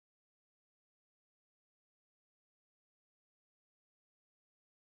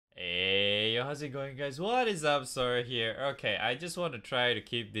Hey, how's it going, guys? What is up, Sora here? Okay, I just want to try to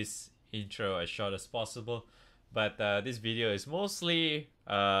keep this intro as short as possible, but this video is mostly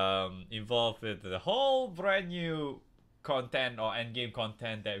involved with the whole brand new content or endgame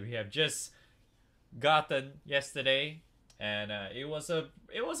content that we have just gotten yesterday, and it was a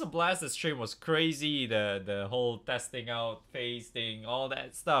blast. The stream was crazy. The whole testing out phase thing, all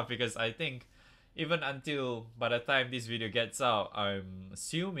that stuff. Because I think even until by the time this video gets out, I'm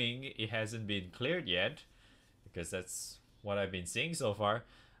assuming it hasn't been cleared yet, because that's what I've been seeing so far.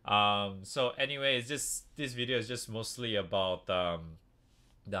 So anyway, it's just this video is just mostly about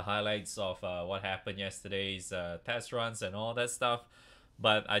the highlights of what happened yesterday's test runs and all that stuff.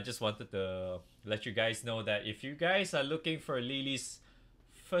 But I just wanted to let you guys know that if you guys are looking for Lily's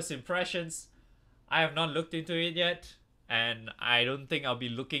first impressions, I have not looked into it yet, and I don't think I'll be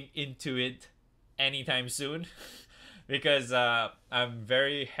looking into it anytime soon because I'm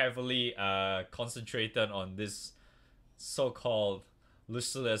very heavily concentrated on this so-called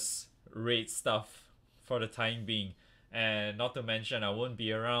Lucilius raid stuff for the time being, and not to mention I won't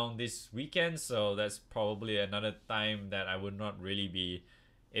be around this weekend, so that's probably another time that I would not really be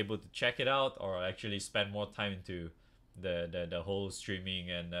able to check it out or actually spend more time into the whole streaming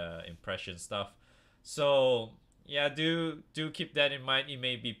and impression stuff. So yeah, do keep that in mind. It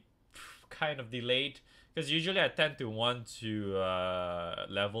may be kind of delayed because usually I tend to want to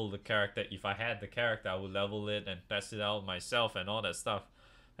level the character. If I had the character, I would level it and test it out myself and all that stuff.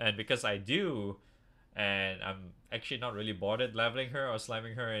 And because I do, and I'm actually not really bothered leveling her or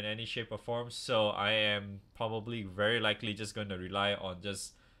slamming her in any shape or form, so I am probably very likely just going to rely on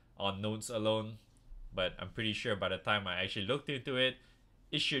nodes alone. But I'm pretty sure by the time I actually looked into it,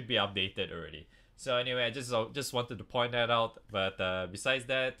 it should be updated already. So anyway, I just wanted to point that out. But besides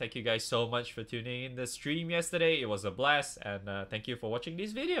that, thank you guys so much for tuning in the stream yesterday. It was a blast, and thank you for watching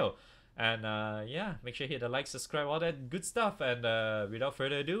this video. And yeah, make sure you hit the like, subscribe, all that good stuff. And without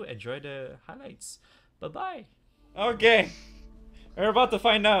further ado, enjoy the highlights. Bye-bye. Okay, we're about to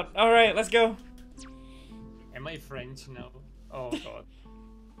find out. All right, let's go. Am I French now? Oh god.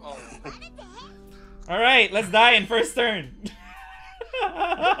 Oh. All right, let's die in first turn.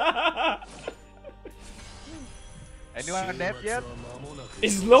 Anyone dead yet?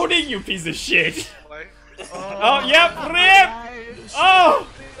 It's loading, you piece of shit. Oh, yep, RIP! Oh!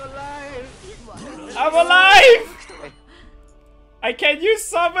 I'm alive! I can use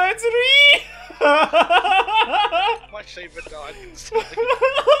summons, my favorite dog.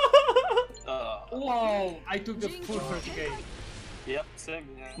 Whoa! I took the full 30k. Yep, same,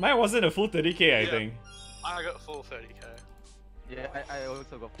 yeah. Mine wasn't a full 30k, I think. I got full 30k. Yeah, I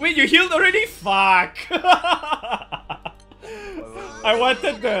also got. Wait, you healed already? Fuck! I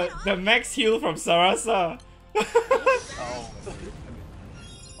wanted the max heal from Sarasa.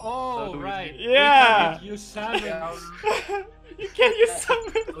 Oh, right. Yeah! You summon. You can't use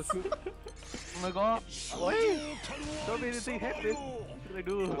summons. Oh my god! Wait! So many things happen. What should I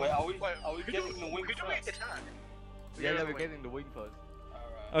do? Wait, are we getting the wing Could you wait the time? Yeah, we're getting the wing first.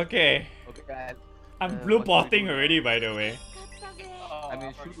 Alright. Okay. Okay, guys. I'm blue botting already, by the way. I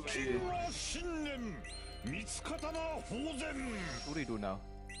mean, should we do now?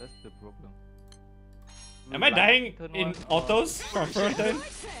 That's the problem. Am I dying in autos from first turn? I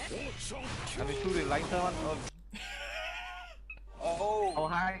mean, should we line turn or Oh!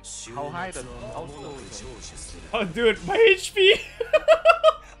 how high the auto is? Oh, dude, my HP!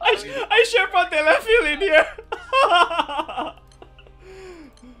 I should have brought the left heal in here!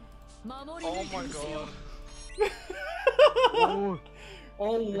 Oh my god. Oh,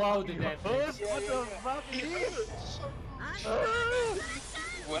 Oh wow, the net. what the fuck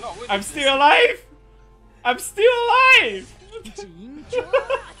We're not winning. I'm still alive! I'm still alive!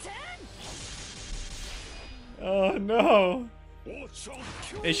 Oh no!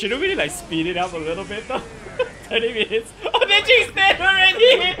 Hey, shouldn't we like speed it up a little bit though? 30 minutes. Oh, the Jinx dead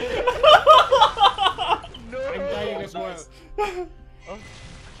already! I'm dying as well.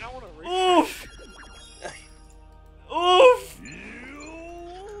 I want to read. Oof! Oof!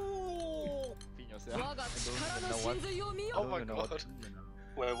 Oh my god.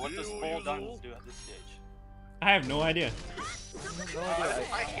 Wait, what does fall diamonds do at this stage? I have no idea. I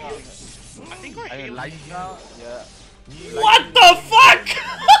think I I mean, healed. light now? Yeah. What the fuck?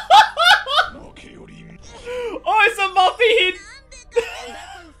 Oh, it's a multi-hit!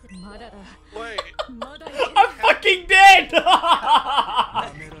 Wait. I'm fucking dead!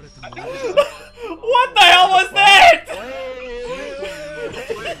 What the hell was that?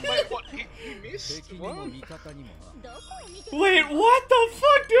 Wait, what? He missed? What? Wait, what the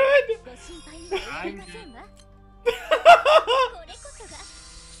fuck, dude?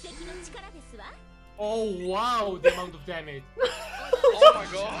 Oh wow, the amount of damage. Oh my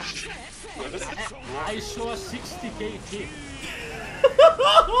gosh. I saw a 60k hit.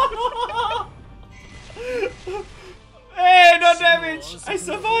 Hey, no damage! I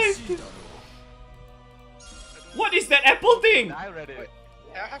survived! What is that apple thing? Die already.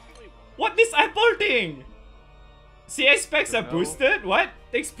 How have we won? What this apple thing? CS specs are No. boosted? What?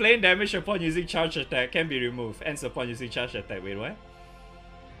 Explain damage upon using charge attack can be removed. Ends upon using charge attack. Wait, what?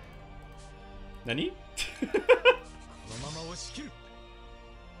 Nani?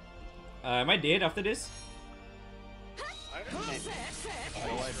 Am I dead after this? I don't know.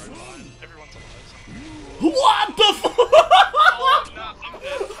 Everyone's alive. What the fuck? Oh, no, I'm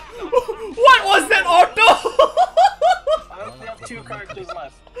dead. What was that auto? I only have 2 characters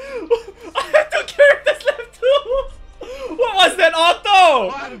left. I have 2 characters left too. What was that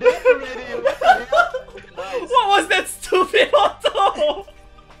auto? I'm dead already. What the hell? What was that stupid auto?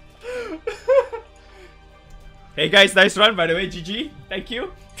 Hey guys, nice run by the way, GG. Thank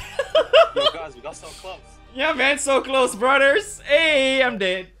you. Yo guys, we got so close. Yeah man, so close brothers. Hey, I'm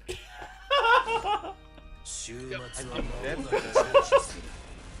dead.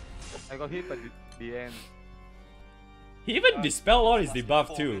 I got hit by the end. He even dispelled all his Lasted debuff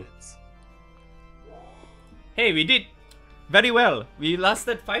 4 too. minutes. Hey, we did very well. We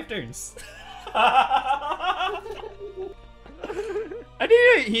lasted 5 turns. I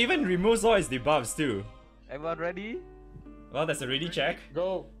think he even removes all his debuffs too. Everyone ready? Well, that's a ready check.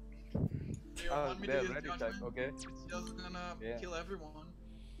 Go. Oh, they're ready, check. Okay. It's just gonna Yeah. kill everyone.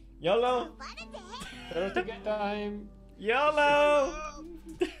 YOLO! 30 time. YOLO!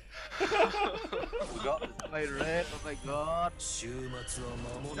 We got this. My red, oh my god.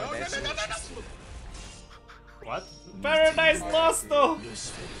 No. What? Paradise Lost though!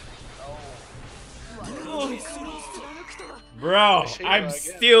 Bro, I'm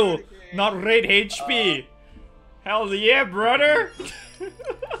still not rate HP. Hell yeah, brother!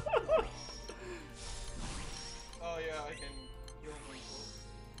 Oh yeah, I can heal myself.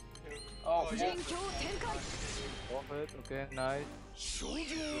 Oh, yeah. Off it, okay, nice.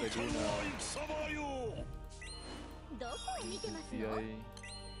 Ready now. CI.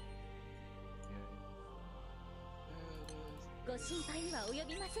 ご心配には及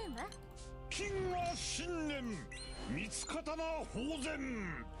びませんわ。金は信念見つかたな宝前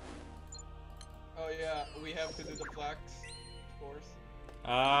Oh yeah, we have to do the flax, of course.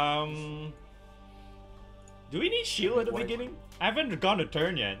 Do we need shield at the beginning? I haven't gone a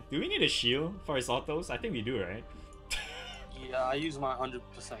turn yet. Do we need a shield for his autos? I think we do, right? yeah, I use my 100%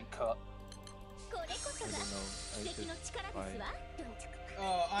 cut. これこそが敵の力ですわ。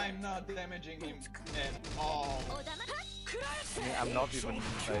 Oh, I'm not damaging him at all. おだまは食らえ I mean, I'm not even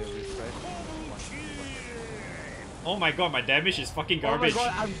refresh. Oh my god, my damage is fucking Oh my garbage.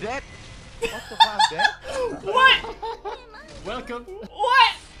 god, I'm dead! What the fuck, I'm dead? What? Welcome.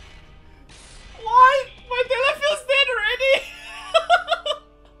 What? What? My Delafield's dead already!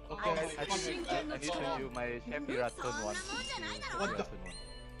 Okay, I think I need to use my Champion turn one. What the-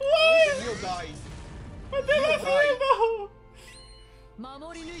 What? Neil died. My Delafield, no!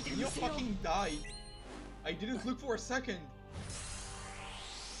 守り抜いて Neil fucking died. I didn't look for a second.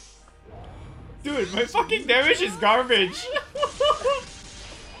 Dude, my fucking damage is garbage!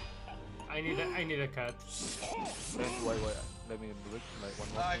 I need a cut. Wait, let me look like one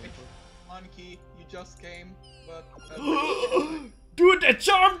more. Hi, Monkey, you just came, but Dude, that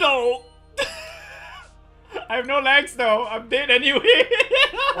charm though! I have no legs though, I'm dead anyway! Wait,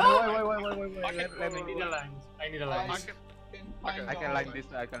 let I me. need a lance. I need a I lance. can, I can line this,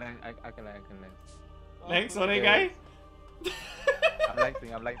 I can line. Thanks, sorry guy?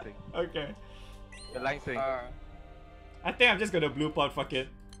 I'm lighting. Okay. The line thing. I think I'm just gonna blue pot, fuck it.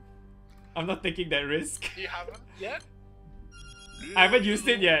 I'm not taking that risk. you haven't yet? I haven't used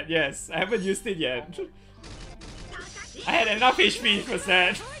it yet, yes. I haven't used it yet. I had enough HP for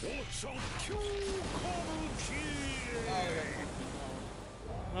that.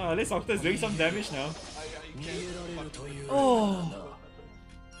 Oh, at least Octa's doing some damage now. Oh,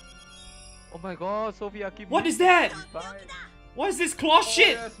 Oh my god, Sophia keep. what is that? Bye. What is this claw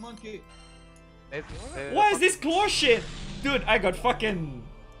shit? Yes, Monkey. What is this claw shit? Dude, I got fucking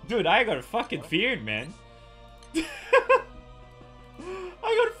feared, man.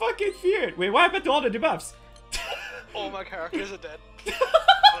 I got fucking feared. Wait, what happened to all the debuffs? All my characters are dead.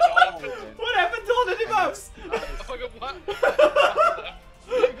 What happened to all the debuffs? I forgot what?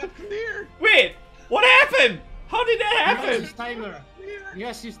 I got cleared. Wait, what happened? How did that Yes, happen? his timer.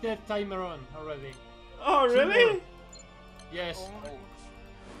 Yes, is that timer on already? Oh, really? Yes.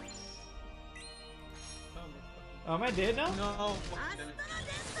 Oh, am I dead now? No.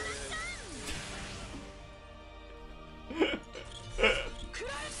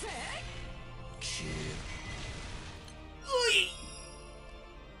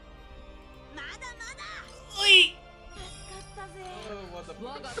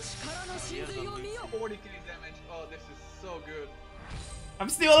 this is so good. I'm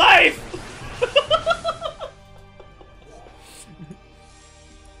still alive!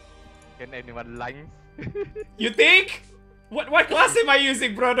 Can anyone line? You think? What class am I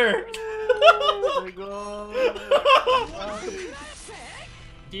using, brother? Oh my god.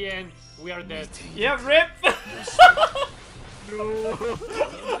 The end. We are dead. Yeah, rip!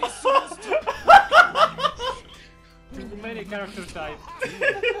 Too many characters died.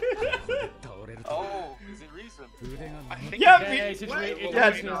 Oh, is it recent? I think Yeah, Yeah, it's yeah,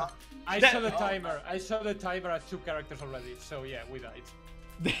 recent. I that- saw the timer. I saw the timer at 2 characters already. So yeah, we died.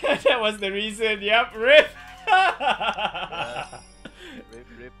 that was the reason, yep, rip!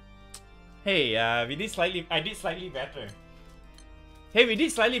 Rip. Hey, I did slightly better. Hey, we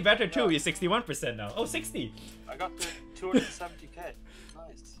did slightly better too, we're 61% now. Oh, 60! I got to 270k.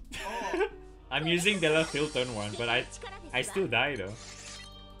 Nice. I'm using the Lvl250 one, but I still die though.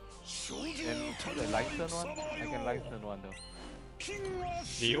 And the Lightstone one? I can Lightstone one though.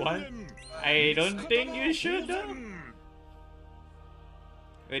 Do you want? I don't think you should though.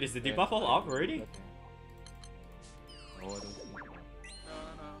 Wait, is the debuff all off already? No, I don't think.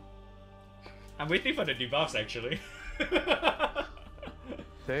 I'm waiting for the debuffs actually.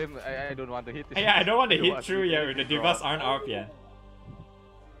 Same, I don't want to hit. Yeah, I don't want to You hit want through to yet, hit the the debuffs draw. aren't up yet.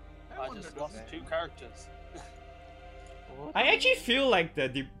 I just lost 2 characters. I actually feel like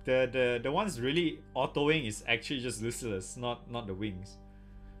the ones really autoing is actually just Lucilius, not the wings.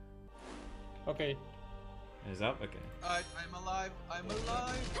 Okay. Is up? Okay. Alright, I'm alive. I'm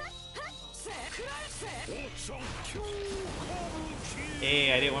alive.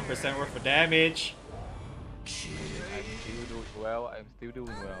 Hey, I did 1% worth of damage. I'm still doing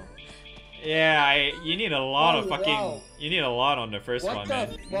well. Yeah, you need a lot of Oh, fucking. wow. You need a lot on the first What one, the man.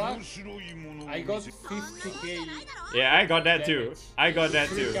 fuck? I got 50k. Yeah, I got that too. damage. I got that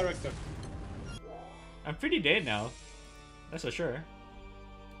 3 too. characters. I'm pretty dead now. That's for sure.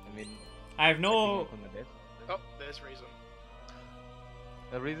 I mean, I have no. from the death. Oh, there's reason.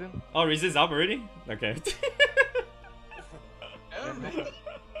 The reason? Oh, resist up already? Okay.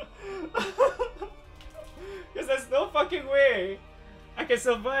 Because there's no fucking way I can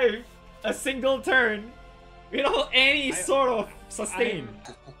survive a single turn without any sort of sustain.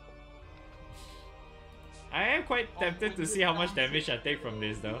 I am quite tempted to see how much damage I take from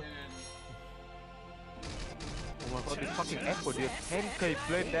this though. Oh my god, this fucking Echo did 10k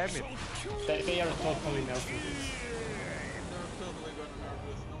blade damage. They are totally nerfing this.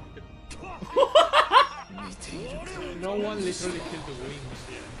 No one literally killed the wings.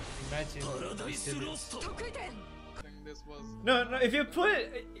 Imagine. No, if you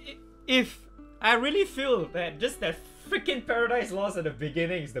put if I really feel that just that freaking Paradise Lost at the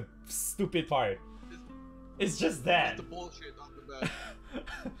beginning is the stupid part. It's just that. The bullshit on the bed.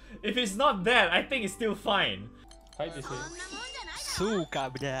 If it's not that, I think it's still fine. Fight this way.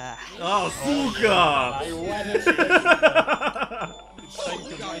 Suka, bro. Oh, Suka! I wanna It's time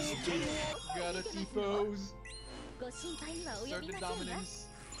to buy skin. Gotta T-pose. Start the dominance.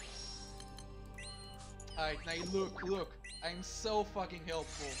 Alright, now look. I'm so fucking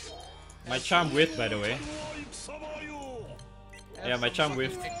helpful. My charm whiff, by the way. Have Yeah, my some charm fucking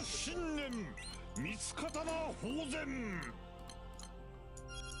whiff. extra- 見つかたな宝前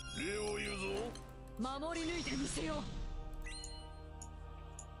礼を言うぞ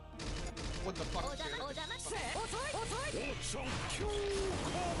What the fuck? shit? おちゃん強歌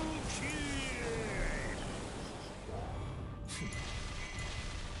舞伎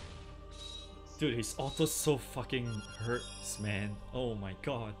Dude, his auto's so fucking hurts, man. Oh my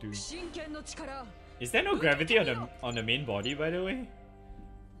god, dude. Is there no gravity on the main body, by the way?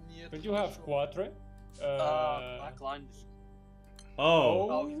 Don't you have Quatre? Black line. Oh.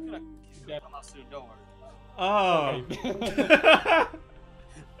 Oh, he's gonna come out soon, don't worry. Oh.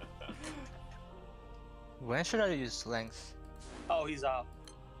 When should I use length? Oh, he's out.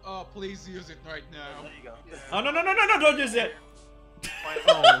 Oh, please use it right now. There you go. Oh, no, don't use it!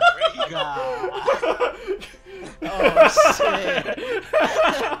 Oh god. Oh shit.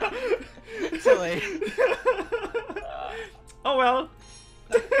 Too late. Oh well.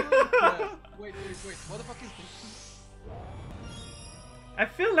 Wait. What the fuck is this? I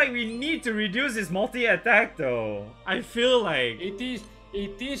feel like we need to reduce his multi-attack though. I feel like... It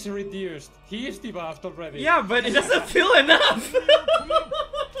is reduced. He is debuffed already. Yeah, but it doesn't feel enough!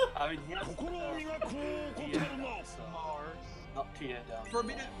 I mean, he has 心を磨こう怠るな Mars. not tier down.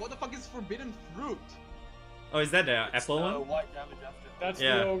 Forbidden. What the fuck is forbidden fruit? Oh, is that the It's, apple one? white damage after. That's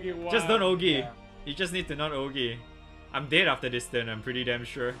Yeah. the Ogi one. Just don't Ogi. Yeah. You just need to not Ogi. I'm dead after this turn, I'm pretty damn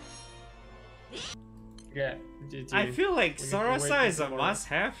sure. Yeah. GG. I feel like We need to wait Sarasa is a tomorrow.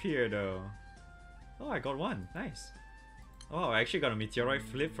 must-have here though. Oh, I got one. Nice. Oh, I actually got a meteorite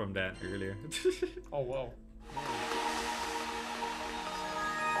flip from that earlier. Oh wow.